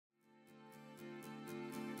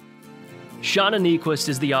Shauna Niequist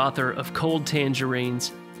is the author of Cold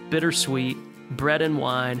Tangerines, Bittersweet, Bread and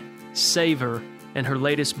Wine, Savor, and her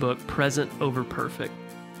latest book, Present Over Perfect.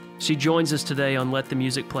 She joins us today on Let the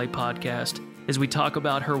Music Play podcast as we talk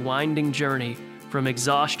about her winding journey from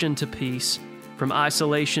exhaustion to peace, from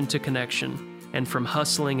isolation to connection, and from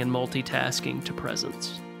hustling and multitasking to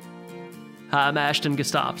presence. Hi, I'm Ashton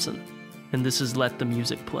Gustafson, and this is Let the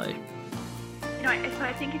Music Play. So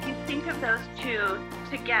I think if you think of those two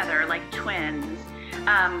together like twins,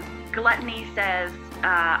 gluttony says,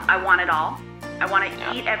 I want it all. I want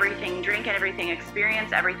to eat everything, drink everything,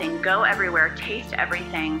 experience everything, go everywhere, taste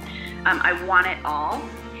everything. I want it all.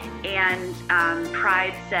 And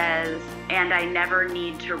pride says, and I never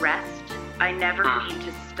need to rest. I never need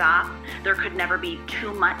to stop. There could never be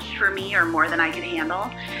too much for me or more than I can handle.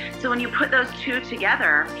 So when you put those two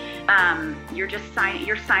together, you're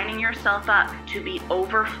signing yourself up to be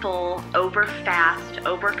over full, over fast,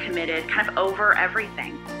 over committed, kind of over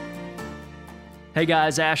everything. Hey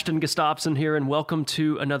guys, Ashton Gustafson here, and welcome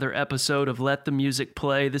to another episode of Let the Music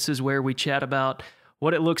Play. This is where we chat about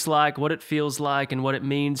what it looks like, what it feels like, and what it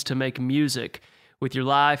means to make music with your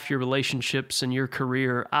life, your relationships, and your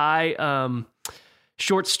career.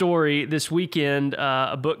 Short story, this weekend,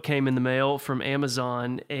 a book came in the mail from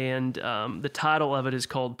Amazon, and the title of it is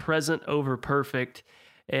called Present Over Perfect,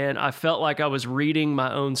 and I felt like I was reading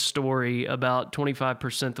my own story about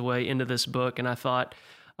 25% the way into this book, and I thought,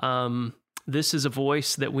 this is a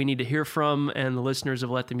voice that we need to hear from, and the listeners of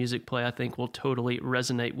Let the Music Play, I think, will totally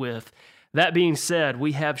resonate with. That being said,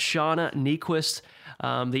 we have Shauna Niequist,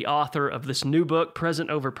 the author of this new book, Present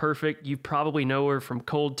Over Perfect. You probably know her from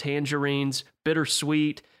Cold Tangerines,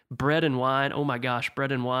 Bittersweet, Bread and Wine. Oh my gosh,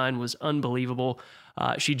 Bread and Wine was unbelievable.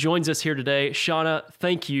 She joins us here today. Shauna,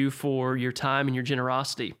 thank you for your time and your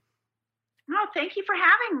generosity. Oh, thank you for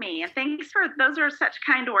having me. And those are such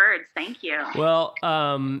kind words. Thank you. Well,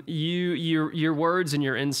 your words and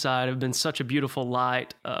your insight have been such a beautiful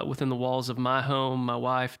light within the walls of my home. My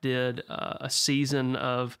wife did a season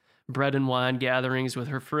of Bread and Wine gatherings with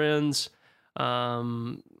her friends.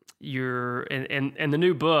 And the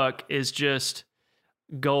new book is just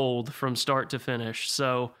gold from start to finish.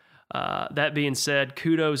 So that being said,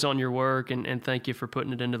 kudos on your work and thank you for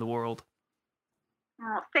putting it into the world.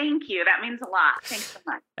 Oh, thank you. That means a lot. Thanks so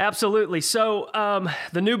much. Absolutely. So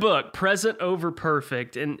the new book, Present Over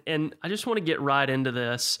Perfect, and I just want to get right into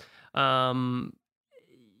this. I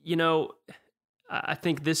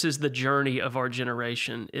think this is the journey of our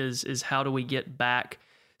generation, is how do we get back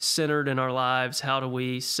centered in our lives? How do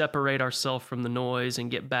we separate ourselves from the noise and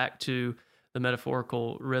get back to the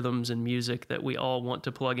metaphorical rhythms and music that we all want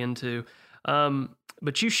to plug into?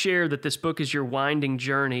 But you share that this book is your winding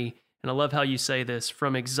journey. And I love how you say this,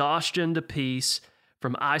 from exhaustion to peace,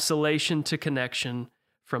 from isolation to connection,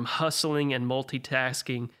 from hustling and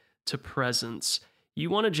multitasking to presence. You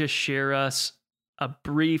want to just share us a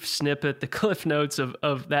brief snippet, the cliff notes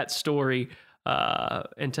of that story,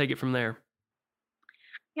 and take it from there.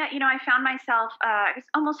 Yeah, I found myself, I guess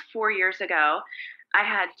almost 4 years ago, I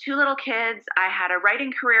had 2 little kids. I had a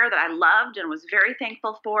writing career that I loved and was very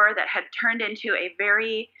thankful for that had turned into a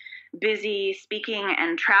very busy speaking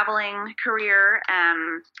and traveling career,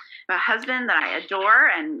 a husband that I adore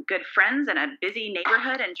and good friends and a busy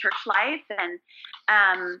neighborhood and church life. And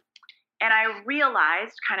I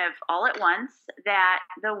realized kind of all at once that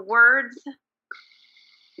the words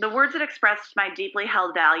that expressed my deeply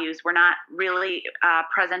held values were not really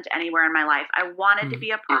present anywhere in my life. I wanted to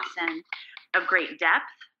be a person of great depth,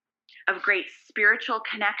 of great spiritual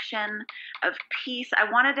connection, of peace.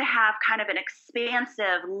 I wanted to have kind of an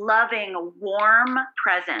expansive, loving, warm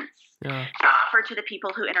presence to offer to the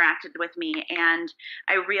people who interacted with me. And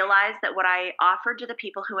I realized that what I offered to the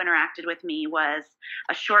people who interacted with me was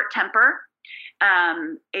a short temper,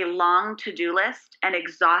 a long to-do list, an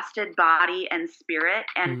exhausted body and spirit.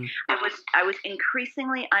 And I was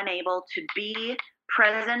increasingly unable to be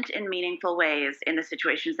present in meaningful ways in the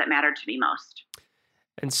situations that mattered to me most.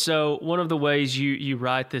 And so one of the ways you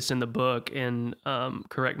write this in the book, and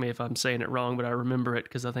correct me if I'm saying it wrong, but I remember it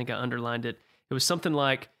because I think I underlined it. It was something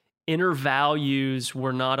like inner values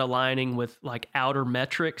were not aligning with like outer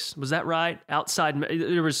metrics. Was that right? Outside,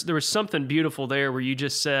 there was something beautiful there where you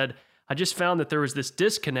just said, I just found that there was this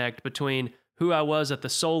disconnect between who I was at the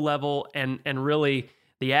soul level and really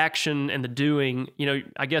the action and the doing.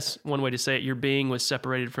 I guess one way to say it, your being was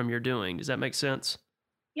separated from your doing. Does that make sense?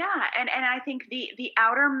 Yeah, and I think the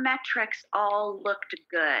outer metrics all looked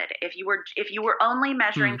good. If you were only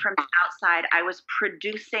measuring from the outside, I was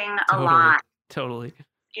producing a lot. Totally.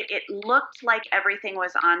 it looked like everything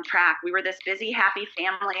was on track. We were this busy, happy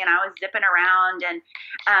family, and I was zipping around. And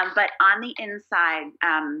but on the inside,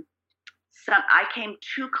 I came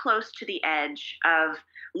too close to the edge of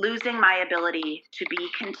losing my ability to be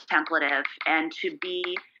contemplative and to be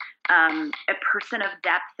a person of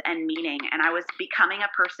depth and meaning. And I was becoming a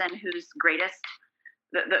person whose greatest,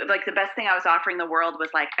 the best thing I was offering the world was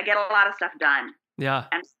like, I get a lot of stuff done. Yeah.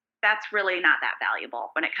 And that's really not that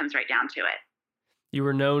valuable when it comes right down to it. You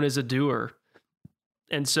were known as a doer.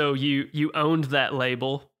 And so you owned that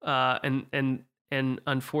label. And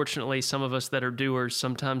unfortunately, some of us that are doers,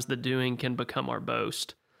 sometimes the doing can become our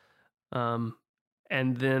boast. And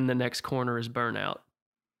then the next corner is burnout.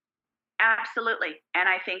 Absolutely. And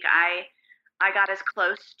I think I got as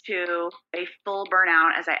close to a full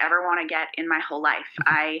burnout as I ever want to get in my whole life.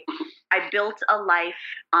 I built a life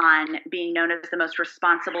on being known as the most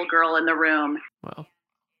responsible girl in the room. Wow.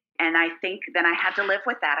 And I think then I had to live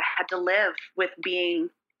with that. I had to live with being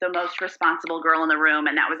the most responsible girl in the room.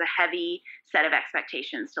 And that was a heavy set of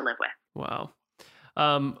expectations to live with. Wow.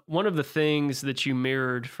 One of the things that you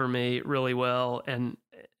mirrored for me really well, and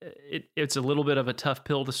it's a little bit of a tough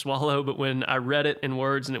pill to swallow, but when I read it in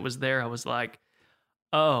words and it was there, I was like,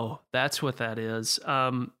 oh, that's what that is.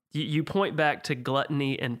 You point back to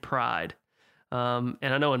gluttony and pride. And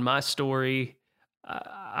I know in my story,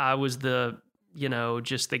 I was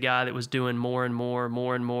just the guy that was doing more and more,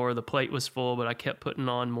 more and more. The plate was full, but I kept putting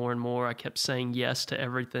on more and more. I kept saying yes to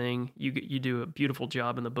everything. You do a beautiful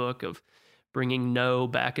job in the book of bringing no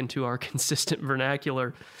back into our consistent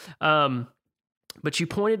vernacular. But you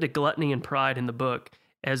pointed to gluttony and pride in the book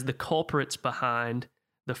as the culprits behind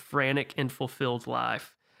the frantic and fulfilled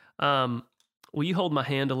life. Will you hold my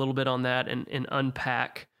hand a little bit on that and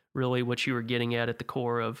unpack really what you were getting at the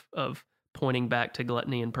core of pointing back to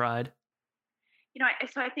gluttony and pride?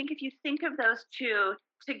 So I think if you think of those two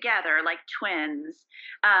together like twins,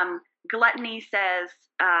 gluttony says,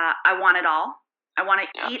 I want it all. I want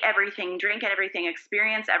to eat everything, drink everything,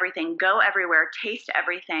 experience everything, go everywhere, taste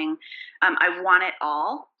everything. I want it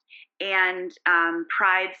all. And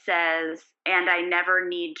pride says, and I never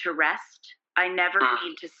need to rest. I never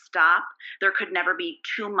need to stop. There could never be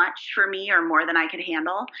too much for me or more than I could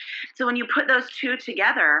handle. So when you put those two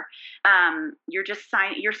together,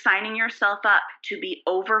 you're signing yourself up to be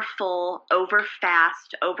over full, over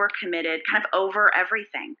fast, over committed, kind of over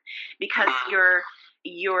everything, because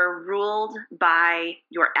you're ruled by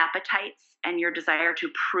your appetites and your desire to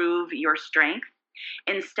prove your strength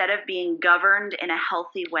instead of being governed in a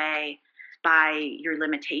healthy way by your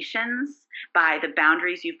limitations, by the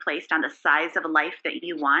boundaries you've placed on the size of a life that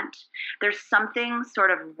you want. There's something sort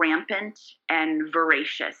of rampant and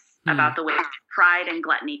voracious about the way pride and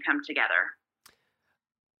gluttony come together.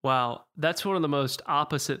 Wow, that's one of the most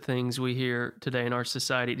opposite things we hear today in our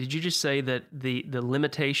society. Did you just say that the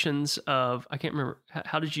limitations of, I can't remember,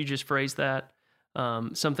 how did you just phrase that?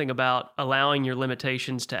 Something about allowing your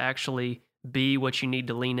limitations to actually be what you need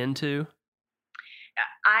to lean into?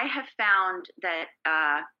 I have found that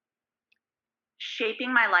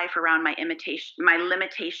shaping my life around my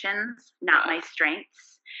limitations, not my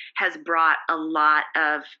strengths, has brought a lot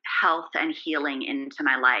of health and healing into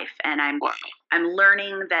my life. And I'm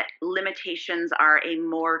learning that limitations are a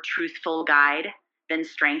more truthful guide than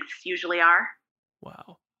strengths usually are.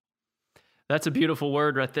 Wow. That's a beautiful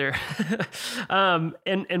word right there.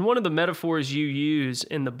 And one of the metaphors you use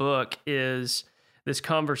in the book is this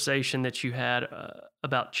conversation that you had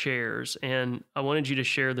about chairs. And I wanted you to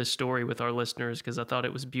share this story with our listeners because I thought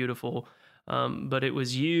it was beautiful. But it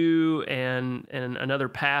was you and another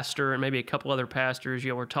pastor and maybe a couple other pastors.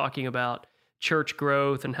 You were talking about church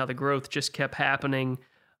growth and how the growth just kept happening.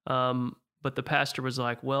 But the pastor was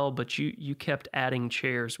like, well, but you kept adding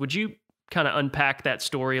chairs. Would you kind of unpack that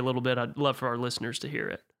story a little bit? I'd love for our listeners to hear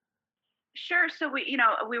it. Sure. So we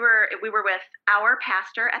were with our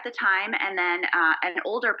pastor at the time, and then an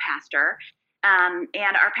older pastor, and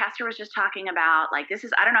our pastor was just talking about like,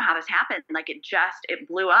 I don't know how this happened. Like it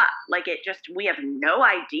blew up. Like we have no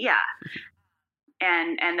idea.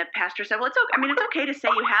 And the pastor said, well, it's okay to say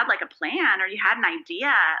you had like a plan or you had an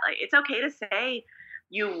idea. Like it's okay to say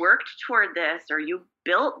you worked toward this or you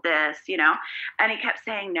built this, And he kept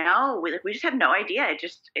saying, no, we just have no idea.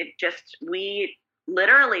 We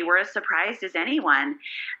literally were as surprised as anyone.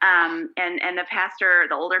 And the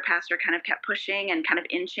older pastor kind of kept pushing and kind of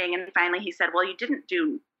inching. And finally he said, well, you didn't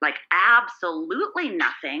do like absolutely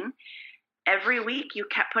nothing. Every week you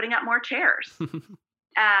kept putting up more chairs.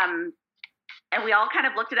 And we all kind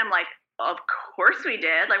of looked at him like, of course we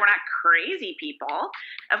did. Like, we're not crazy people.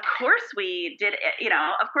 Of course we did,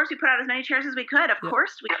 of course we put out as many chairs as we could. Of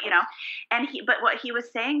course we, but what he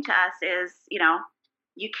was saying to us is,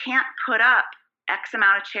 you can't put up X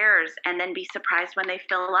amount of chairs and then be surprised when they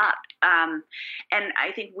fill up. And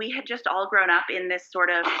I think we had just all grown up in this sort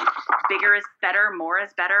of bigger is better, more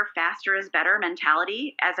is better, faster is better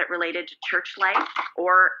mentality as it related to church life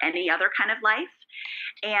or any other kind of life.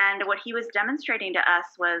 And what he was demonstrating to us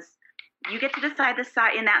was, you get to decide the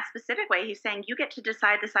size. In that specific way, he's saying you get to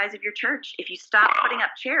decide the size of your church. If you stop putting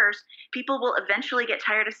up chairs, people will eventually get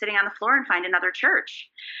tired of sitting on the floor and find another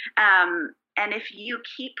church. And if you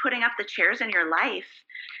keep putting up the chairs in your life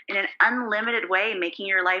in an unlimited way, making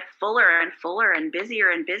your life fuller and fuller and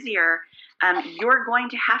busier, you're going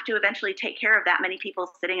to have to eventually take care of that many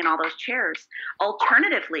people sitting in all those chairs.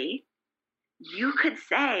 Alternatively, you could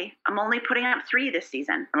say, I'm only putting up 3 this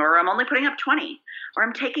season, or I'm only putting up 20, or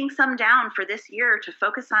I'm taking some down for this year to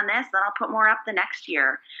focus on this, then I'll put more up the next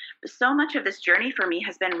year. So much of this journey for me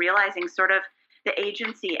has been realizing sort of the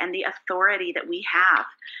agency and the authority that we have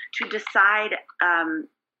to decide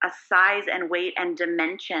a size and weight and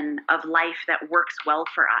dimension of life that works well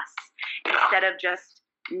for us, instead of just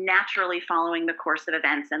naturally following the course of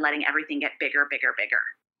events and letting everything get bigger, bigger, bigger.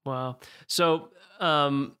 Wow. So,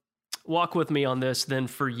 walk with me on this then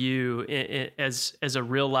for you as a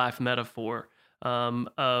real life metaphor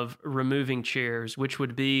of removing chairs, which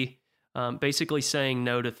would be basically saying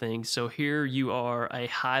no to things. So here you are, a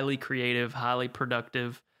highly creative, highly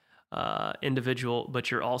productive individual, but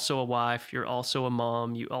you're also a wife, you're also a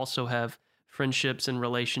mom, you also have friendships and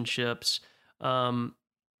relationships.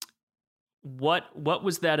 What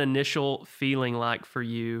was that initial feeling like for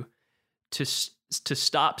you to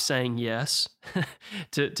stop saying yes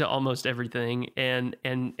to almost everything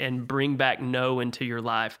and bring back no into your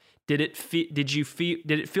life? Did it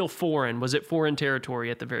feel foreign? Was it foreign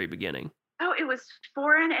territory at the very beginning? Oh, it was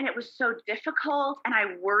foreign, and it was so difficult, and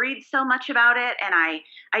I worried so much about it, and I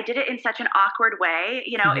did it in such an awkward way.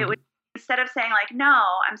 It would, instead of saying like, no,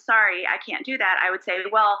 I'm sorry, I can't do that, I would say,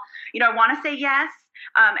 well, I want to say yes.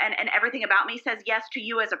 And everything about me says yes to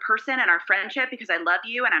you as a person and our friendship, because I love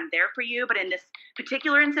you and I'm there for you. But in this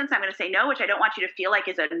particular instance, I'm going to say no, which I don't want you to feel like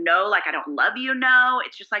is a no, like I don't love you. No,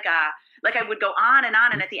 it's just like I would go on. And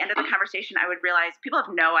at the end of the conversation, I would realize people have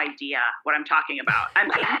no idea what I'm talking about.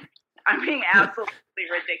 I'm being absolutely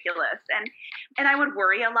ridiculous. And I would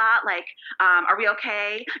worry a lot, like, are we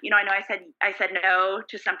okay? I know I said no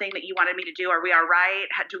to something that you wanted me to do. Are we all right?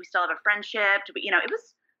 Do we still have a friendship?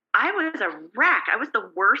 I was a wreck. I was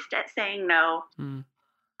the worst at saying no. And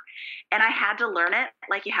I had to learn it,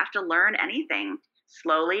 like you have to learn anything,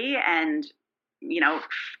 slowly and, in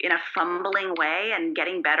a fumbling way, and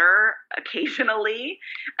getting better occasionally,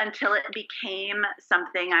 until it became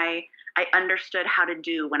something I understood how to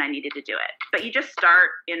do when I needed to do it. But you just start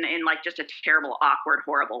in like just a terrible, awkward,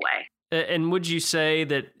 horrible way. And would you say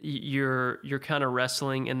that you're kind of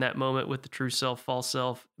wrestling in that moment with the true self, false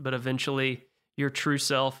self, but eventually your true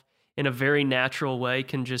self in a very natural way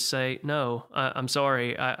can just say, no, I'm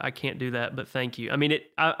sorry, I can't do that, but thank you. I mean,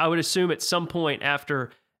 I would assume at some point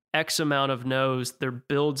after X amount of no's, there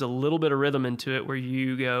builds a little bit of rhythm into it where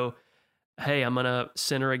you go, hey, I'm going to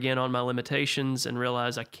center again on my limitations and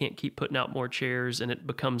realize I can't keep putting out more chairs, and it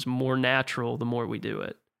becomes more natural the more we do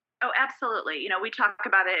it. Oh, absolutely. We talk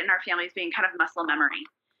about it in our families being kind of muscle memory.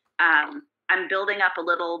 I'm building up a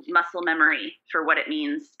little muscle memory for what it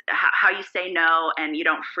means, how you say no and you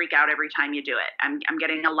don't freak out every time you do it. I'm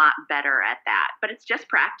getting a lot better at that, but it's just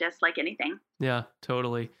practice like anything. Yeah,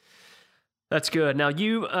 totally. That's good. Now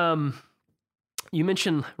you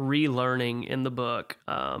mentioned relearning in the book,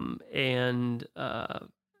 and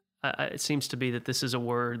it seems to be that this is a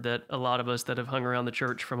word that a lot of us that have hung around the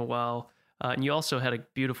church from a while, and you also had a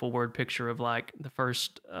beautiful word picture of like the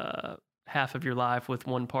first half of your life with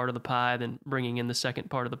one part of the pie, then bringing in the second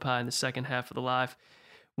part of the pie in the second half of the life.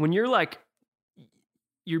 When you're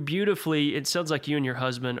beautifully, it sounds like you and your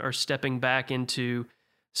husband are stepping back into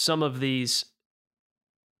some of these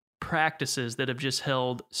practices that have just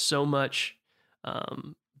held so much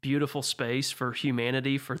beautiful space for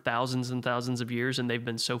humanity for thousands and thousands of years, and they've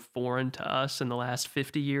been so foreign to us in the last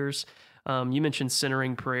 50 years. You mentioned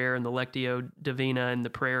centering prayer and the Lectio Divina and the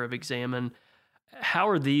prayer of Examen. How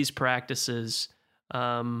are these practices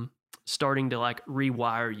starting to like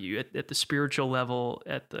rewire you at the spiritual level,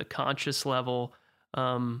 at the conscious level?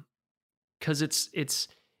 Because it's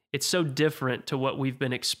so different to what we've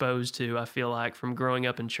been exposed to, I feel like, from growing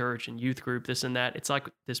up in church and youth group, this and that. It's like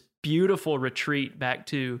this beautiful retreat back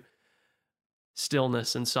to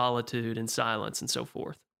stillness and solitude and silence and so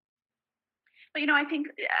forth. But, I think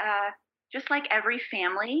just like every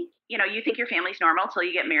family, you think your family's normal till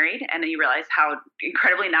you get married, and then you realize how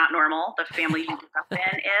incredibly not normal the family you grew up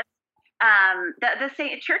in is. The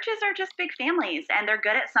same churches are just big families, and they're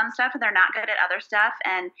good at some stuff and they're not good at other stuff.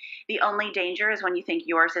 And the only danger is when you think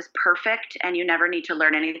yours is perfect and you never need to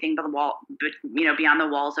learn anything beyond the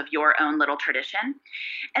walls of your own little tradition.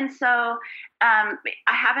 And so I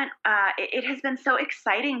haven't. It has been so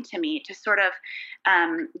exciting to me to sort of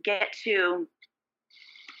get to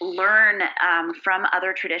learn from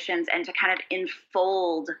other traditions and to kind of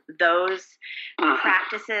enfold those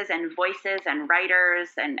practices and voices and writers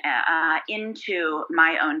and into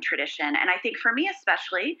my own tradition. And I think for me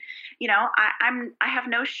especially, I have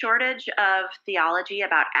no shortage of theology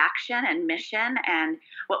about action and mission and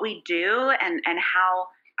what we do and how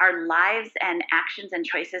our lives and actions and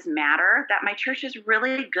choices matter, that my church is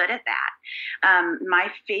really good at that. My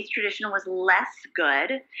faith tradition was less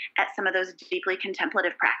good at some of those deeply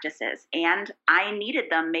contemplative practices, and I needed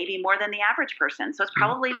them maybe more than the average person. So it's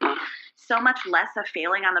probably so much less a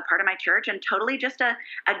failing on the part of my church and totally just a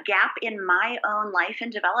gap in my own life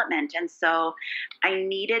and development. And so I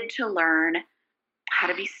needed to learn how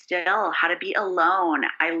to be still, how to be alone.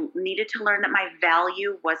 I needed to learn that my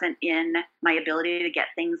value wasn't in my ability to get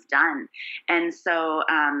things done. And so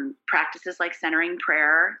practices like centering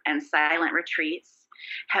prayer and silent retreats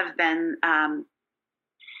have been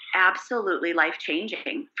absolutely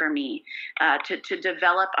life-changing for me to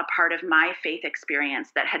develop a part of my faith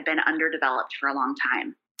experience that had been underdeveloped for a long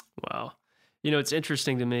time. Wow. It's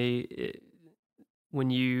interesting to me when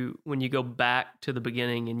you go back to the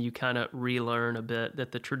beginning and you kind of relearn a bit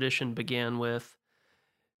that the tradition began with,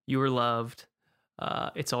 you were loved,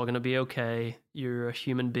 it's all going to be okay, you're a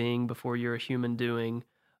human being before you're a human doing.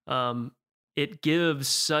 It gives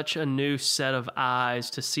such a new set of eyes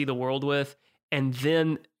to see the world with. And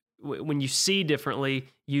then when you see differently,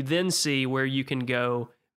 you then see where you can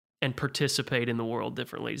go and participate in the world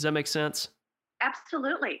differently. Does that make sense?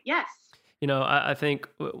 Absolutely. Yes. I think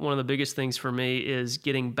one of the biggest things for me is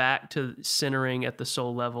getting back to centering at the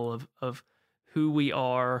soul level of who we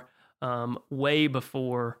are way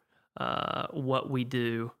before what we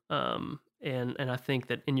do. And I think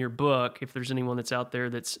that in your book, if there's anyone that's out there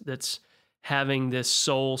that's having this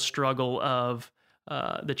soul struggle of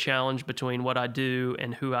the challenge between what I do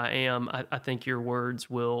and who I am, I think your words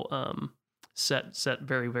will set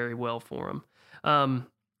very, very well for them.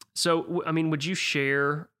 So, would you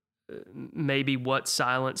share maybe what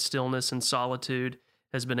silence, stillness, and solitude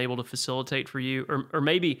has been able to facilitate for you? Or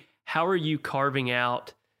maybe how are you carving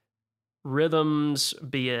out rhythms,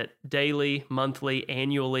 be it daily, monthly,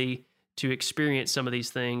 annually, to experience some of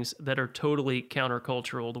these things that are totally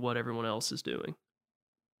countercultural to what everyone else is doing?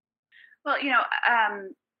 Well,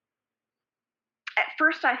 at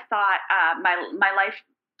first I thought my life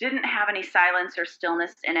didn't have any silence or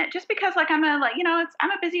stillness in it, just because I'm a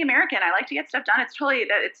busy American. I like to get stuff done.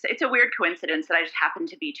 It's a weird coincidence that I just happen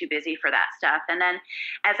to be too busy for that stuff. And then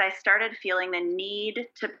as I started feeling the need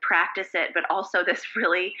to practice it, but also this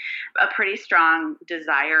really a pretty strong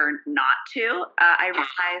desire not to, I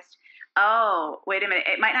realized, oh, wait a minute,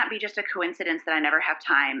 it might not be just a coincidence that I never have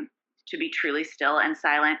time to be truly still and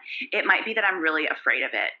silent. It might be that I'm really afraid of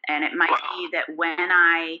it. And it might be that when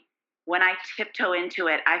I tiptoe into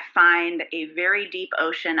it, I find a very deep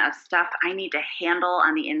ocean of stuff I need to handle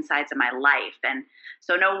on the insides of my life. And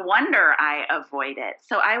so no wonder I avoid it.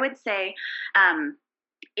 So I would say,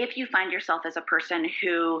 if you find yourself as a person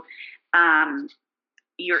who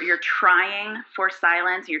you're trying for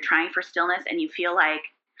silence, you're trying for stillness, and you feel like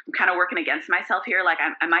I'm kind of working against myself here, like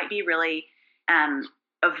I might be really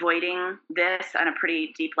avoiding this on a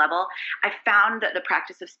pretty deep level, I found that the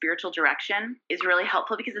practice of spiritual direction is really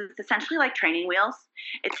helpful, because it's essentially like training wheels.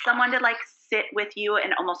 It's someone to sit with you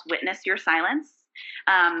and almost witness your silence,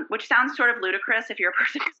 which sounds sort of ludicrous if you're a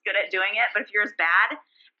person who's good at doing it, but if you're as bad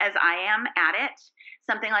as I am at it,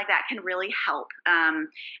 something like that can really help.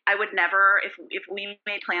 I would never, if we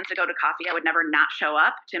made plans to go to coffee, I would never not show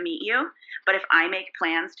up to meet you. But if I make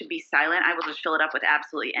plans to be silent, I will just fill it up with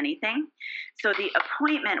absolutely anything. So the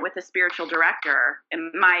appointment with a spiritual director,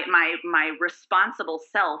 and my responsible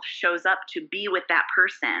self shows up to be with that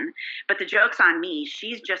person, but the joke's on me.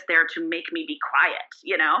 She's just there to make me be quiet,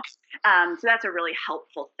 So that's a really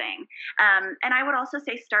helpful thing. And I would also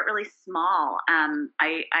say start really small.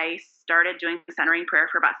 I started doing centering prayer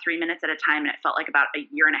for about 3 minutes at a time, and it felt like about a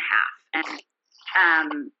year and a half.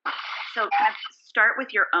 And so kind of start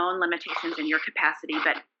with your own limitations and your capacity.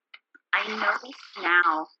 But I notice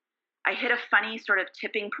now I hit a funny sort of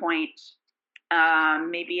tipping point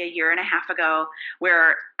maybe a year and a half ago,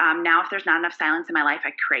 where now if there's not enough silence in my life,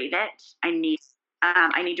 I crave it. I need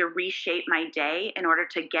I need to reshape my day in order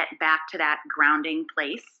to get back to that grounding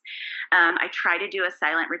place. I try to do a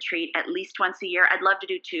silent retreat at least once a year. I'd love to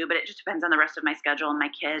do 2, but it just depends on the rest of my schedule and my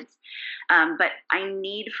kids. But I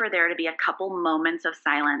need for there to be a couple moments of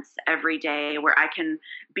silence every day where I can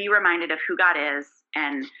be reminded of who God is.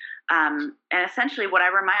 And essentially what I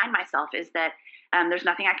remind myself is that there's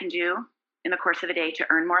nothing I can do in the course of a day to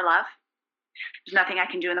earn more love. There's nothing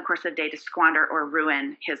I can do in the course of the day to squander or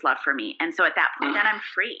ruin his love for me. And so at that point, then I'm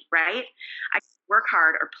free, right? I work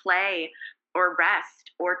hard or play or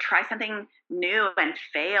rest or try something new and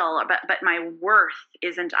fail, but my worth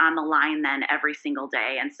isn't on the line then every single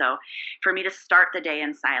day. And so for me to start the day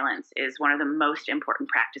in silence is one of the most important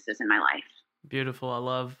practices in my life. Beautiful. I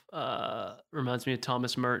love, reminds me of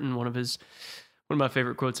Thomas Merton. One of my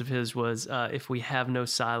favorite quotes of his was, if we have no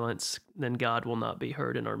silence, then God will not be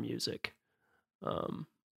heard in our music.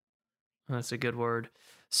 That's a good word.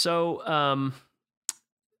 So,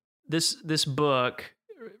 this book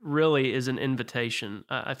really is an invitation.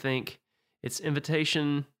 I think it's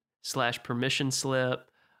invitation / permission slip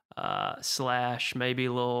 / maybe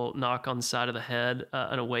a little knock on the side of the head,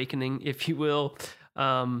 an awakening, if you will,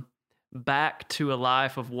 back to a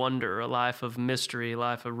life of wonder, a life of mystery, a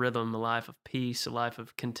life of rhythm, a life of peace, a life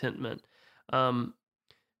of contentment.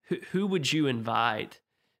 Who would you invite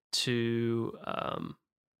to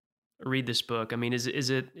read this book? I mean, is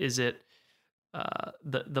it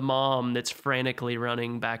the mom that's frantically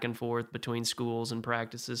running back and forth between schools and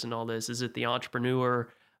practices and all this? Is it the entrepreneur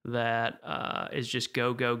that is just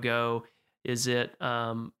go, go, go? Is it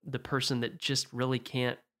the person that just really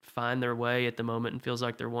can't find their way at the moment and feels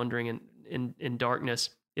like they're wandering in darkness?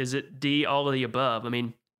 Is it D, all of the above? I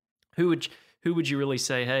mean, who would you really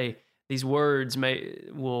say, hey, these words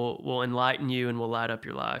will enlighten you and will light up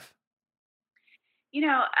your life?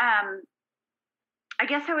 I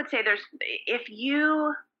guess I would say if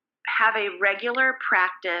you have a regular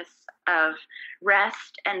practice of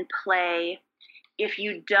rest and play, if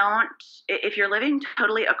you're living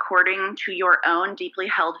totally according to your own deeply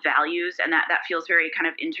held values, and that feels very kind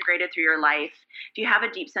of integrated through your life, if you have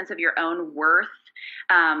a deep sense of your own worth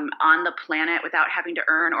on the planet without having to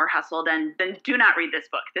earn or hustle, then do not read this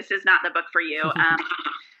book. This is not the book for you.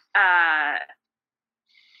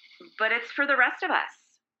 But it's for the rest of us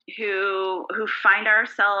who find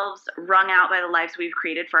ourselves wrung out by the lives we've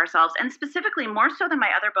created for ourselves, and specifically more so than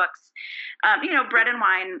my other books. Bread and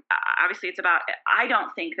Wine, obviously it's about, I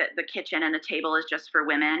don't think that the kitchen and the table is just for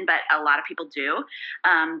women, but a lot of people do.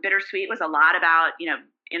 Bittersweet was a lot about,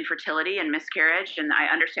 infertility and miscarriage, and I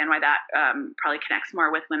understand why that probably connects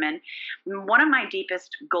more with women. One of my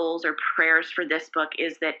deepest goals or prayers for this book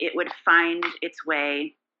is that it would find its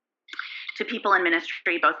way to people in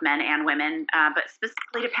ministry, both men and women, but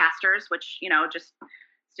specifically to pastors, which, just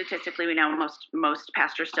statistically, we know most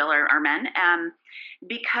pastors still are men,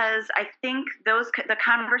 because I think the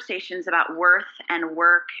conversations about worth and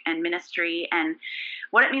work and ministry and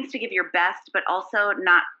what it means to give your best, but also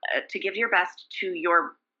not to give your best to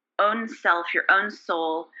your own self, your own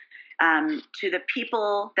soul, to the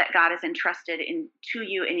people that God has entrusted to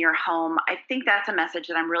you in your home. I think that's a message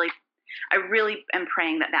that I really am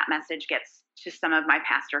praying that message gets to some of my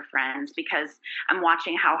pastor friends, because I'm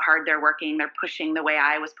watching how hard they're working. They're pushing the way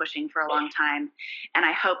I was pushing for a long time. And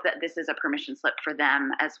I hope that this is a permission slip for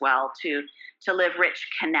them as well to live rich,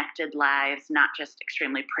 connected lives, not just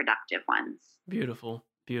extremely productive ones. Beautiful,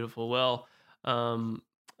 beautiful. Well,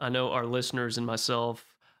 I know our listeners and myself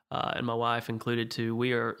and my wife included too,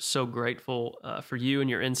 we are so grateful for you and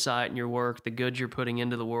your insight and your work, the good you're putting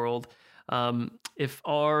into the world. If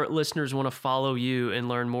our listeners want to follow you and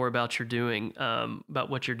learn more about about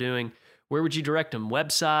what you're doing, where would you direct them?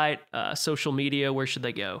 Website, social media, where should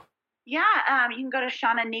they go? Yeah, you can go to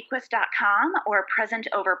ShaunaNyquist.com or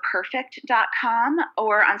PresentOverPerfect.com,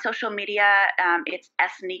 or on social media, it's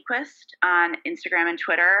snyquist on Instagram and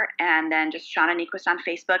Twitter, and then just Shauna Nyquist on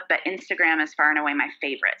Facebook. But Instagram is far and away my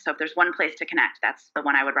favorite. So if there's one place to connect, that's the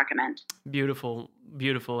one I would recommend. Beautiful,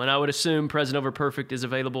 beautiful. And I would assume Present Over Perfect is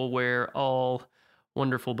available where all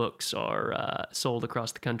wonderful books are sold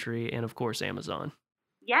across the country, and of course, Amazon.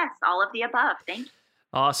 Yes, all of the above. Thank you.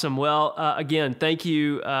 Awesome. Well, again, thank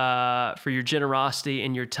you for your generosity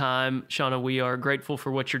and your time, Shauna. We are grateful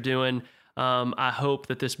for what you're doing. I hope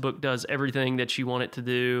that this book does everything that you want it to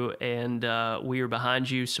do, and we are behind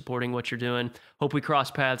you, supporting what you're doing. Hope we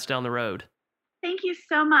cross paths down the road. Thank you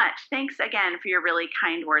so much. Thanks again for your really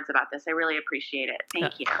kind words about this. I really appreciate it.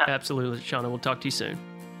 Thank you. Absolutely, Shauna. We'll talk to you soon.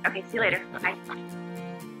 Okay, see you later. Bye.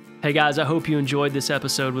 Hey guys, I hope you enjoyed this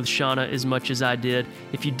episode with Shauna as much as I did.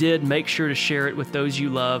 If you did, make sure to share it with those you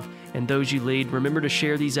love and those you lead. Remember to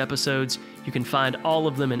share these episodes. You can find all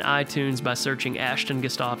of them in iTunes by searching Ashton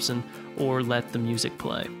Gustafson or Let the Music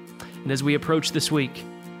Play. And as we approach this week,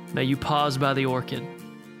 may you pause by the orchid,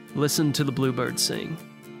 listen to the bluebirds sing,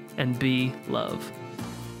 and be love.